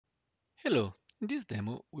Hello, in this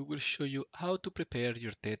demo we will show you how to prepare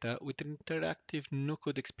your data with an interactive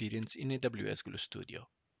no-code experience in AWS Glue Studio.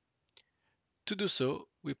 To do so,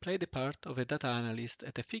 we play the part of a data analyst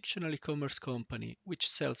at a fictional e-commerce company which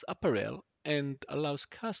sells apparel and allows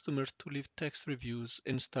customers to leave text reviews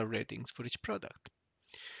and star ratings for each product.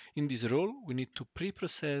 In this role, we need to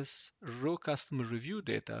pre-process raw customer review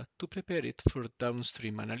data to prepare it for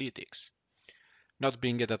downstream analytics. Not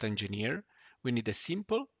being a data engineer, we need a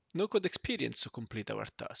simple, no-code experience to complete our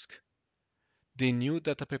task. The new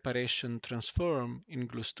data preparation transform in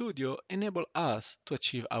Glue Studio enable us to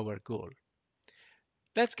achieve our goal.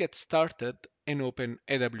 Let's get started and open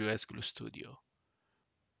AWS Glue Studio.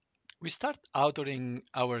 We start authoring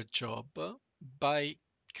our job by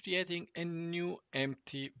creating a new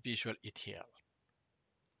empty visual ETL.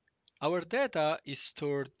 Our data is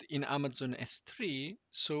stored in Amazon S3,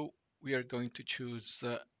 so we are going to choose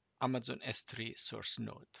Amazon S3 source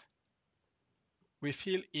node. We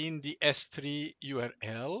fill in the S3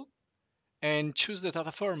 URL and choose the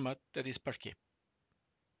data format that is Parquet.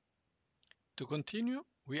 To continue,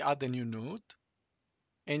 we add a new node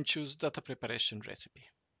and choose data preparation recipe.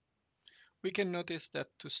 We can notice that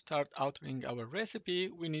to start authoring our recipe,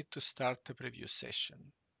 we need to start a preview session.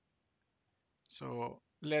 So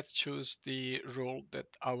let's choose the role that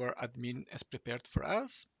our admin has prepared for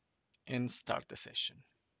us and start the session.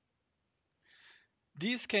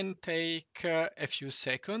 This can take a few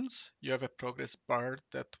seconds. You have a progress bar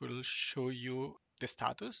that will show you the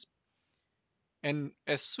status. And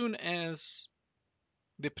as soon as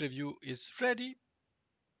the preview is ready,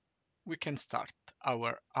 we can start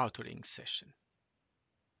our authoring session.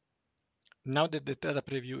 Now that the data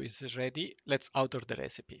preview is ready, let's author the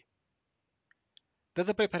recipe.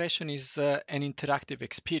 Data preparation is an interactive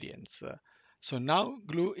experience. So now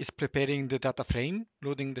Glue is preparing the data frame,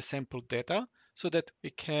 loading the sample data so that we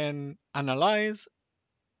can analyze,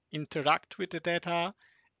 interact with the data,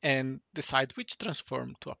 and decide which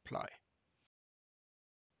transform to apply.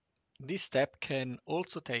 This step can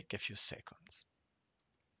also take a few seconds.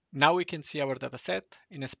 Now we can see our dataset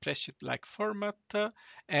in a spreadsheet-like format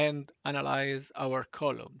and analyze our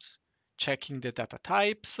columns, checking the data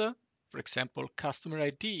types, for example, customer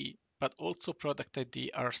ID, but also product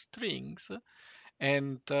ID are strings,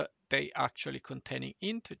 and they actually containing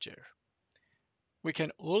integer. We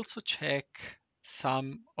can also check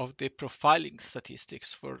some of the profiling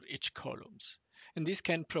statistics for each columns, and this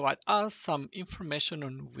can provide us some information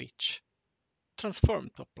on which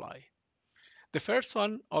transform to apply. The first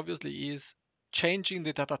one obviously is changing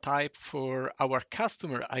the data type for our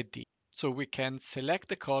customer ID. So we can select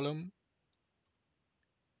the column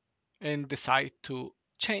and decide to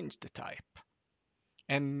change the type.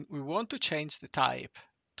 And we want to change the type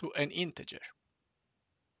to an integer.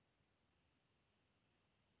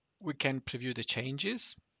 We can preview the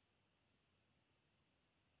changes.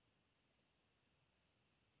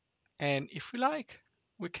 And if we like,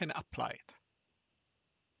 we can apply it.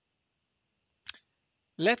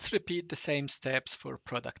 Let's repeat the same steps for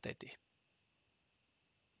product ID.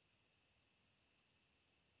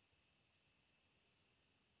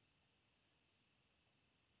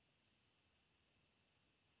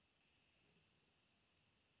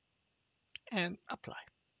 And apply.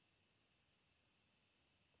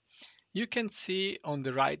 You can see on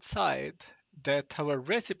the right side that our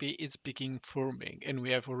recipe is begin forming and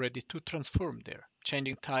we have already two transform there,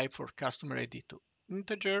 changing type for customer ID to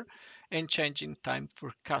integer and changing time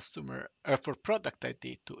for for product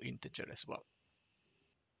ID to integer as well.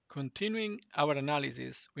 Continuing our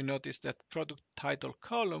analysis, we notice that product title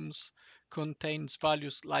columns contains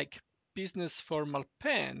values like business formal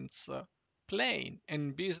pants, plain,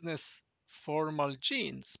 and business formal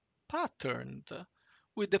jeans, patterned,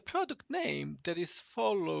 with the product name that is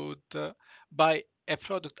followed by a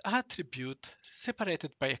product attribute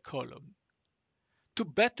separated by a column. To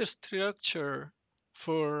better structure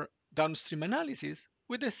for downstream analysis,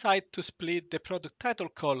 we decide to split the product title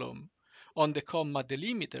column on the comma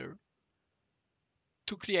delimiter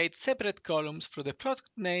to create separate columns for the product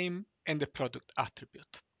name and the product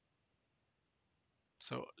attribute.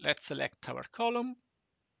 So let's select our column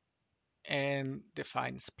and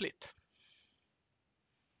define split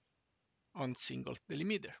on single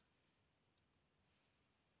delimiter.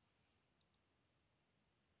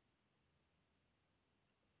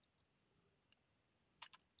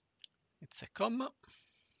 It's a comma,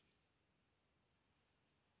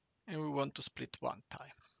 and we want to split one time.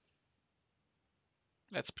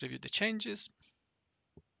 Let's preview the changes.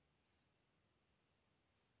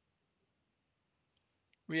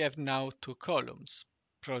 We have now two columns,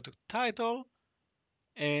 product title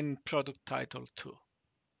and product title 2.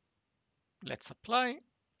 Let's apply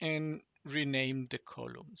and rename the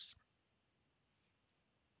columns.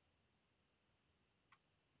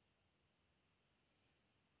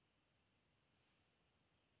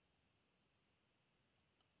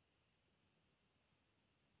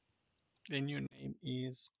 The new name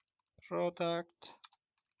is product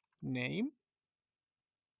name.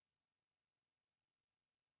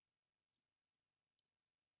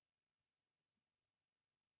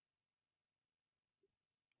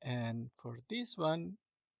 And for this one,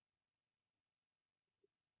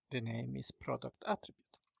 the name is product attribute.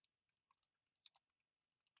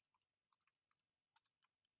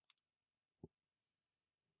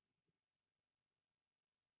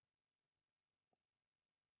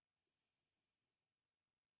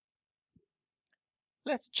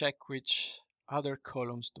 Let's check which other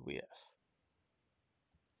columns do we have.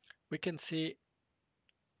 We can see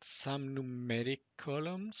some numeric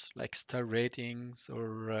columns like star ratings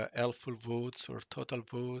or helpful votes or total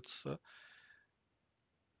votes,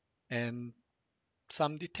 and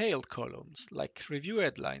some detailed columns like review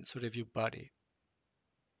headlines or review body.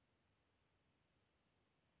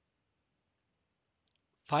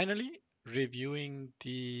 Finally, reviewing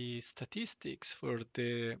the statistics for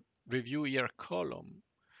the review year column,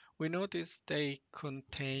 we notice they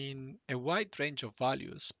contain a wide range of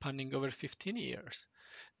values spanning over 15 years.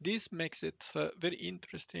 This makes it very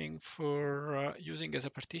interesting for using as a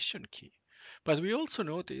partition key. But we also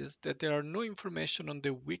notice that there are no information on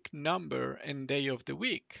the week number and day of the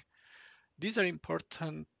week. These are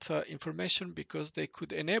important information because they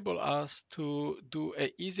could enable us to do an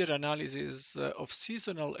easier analysis of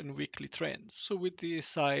seasonal and weekly trends. So we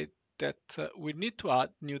decide that we need to add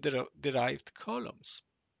new derived columns.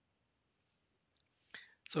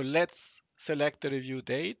 So let's select the review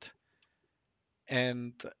date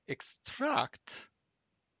and extract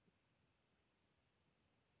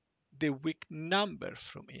the week number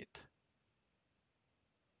from it.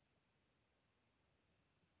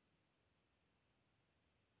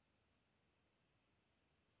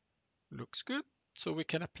 Looks good, so we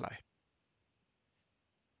can apply.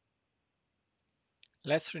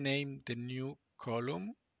 Let's rename the new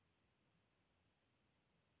column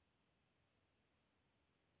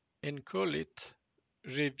and call it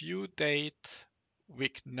review date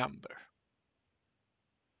week number.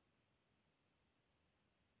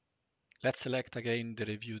 Let's select again the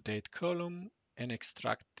review date column and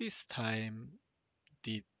extract this time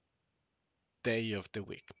the day of the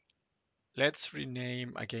week. Let's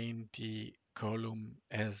rename again the column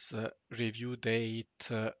as review date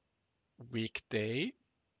weekday,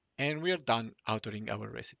 and we are done authoring our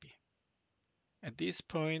recipe. At this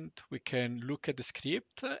point, we can look at the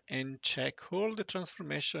script and check all the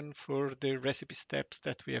transformation for the recipe steps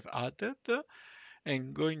that we have added.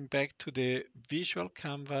 And going back to the visual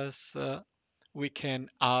canvas, we can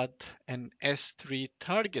add an S3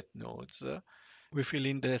 target nodes. We fill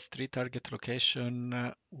in the S3 target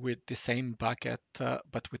location with the same bucket,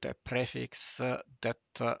 but with a prefix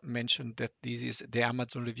that mentioned that this is the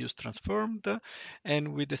Amazon reviews transformed.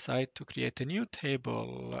 And we decide to create a new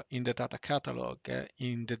table in the data catalog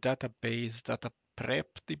in the database data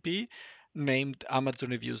prep.db named Amazon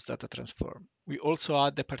reviews data transform. We also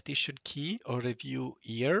add the partition key or review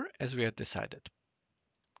year as we had decided.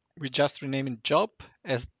 We just rename job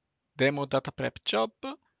as demo data prep job.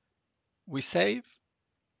 We save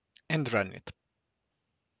and run it.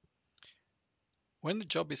 When the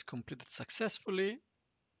job is completed successfully,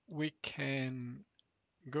 we can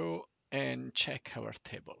go and check our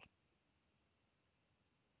table.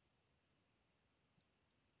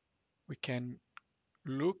 We can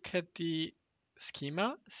look at the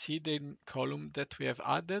schema, see the column that we have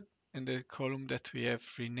added and the column that we have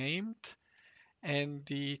renamed and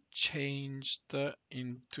the changed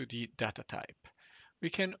into the data type. We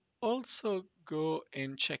can also go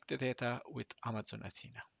and check the data with Amazon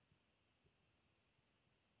Athena.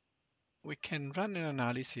 We can run an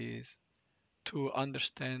analysis to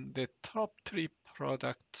understand the top 3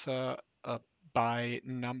 products by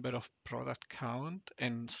number of product count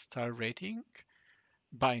and star rating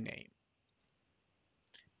by name.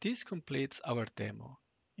 This completes our demo.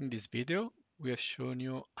 In this video, we have shown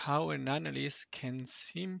you how an analyst can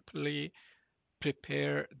simply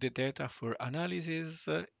prepare the data for analysis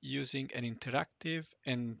using an interactive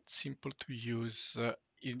and simple to use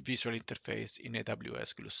visual interface in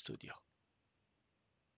AWS Glue Studio.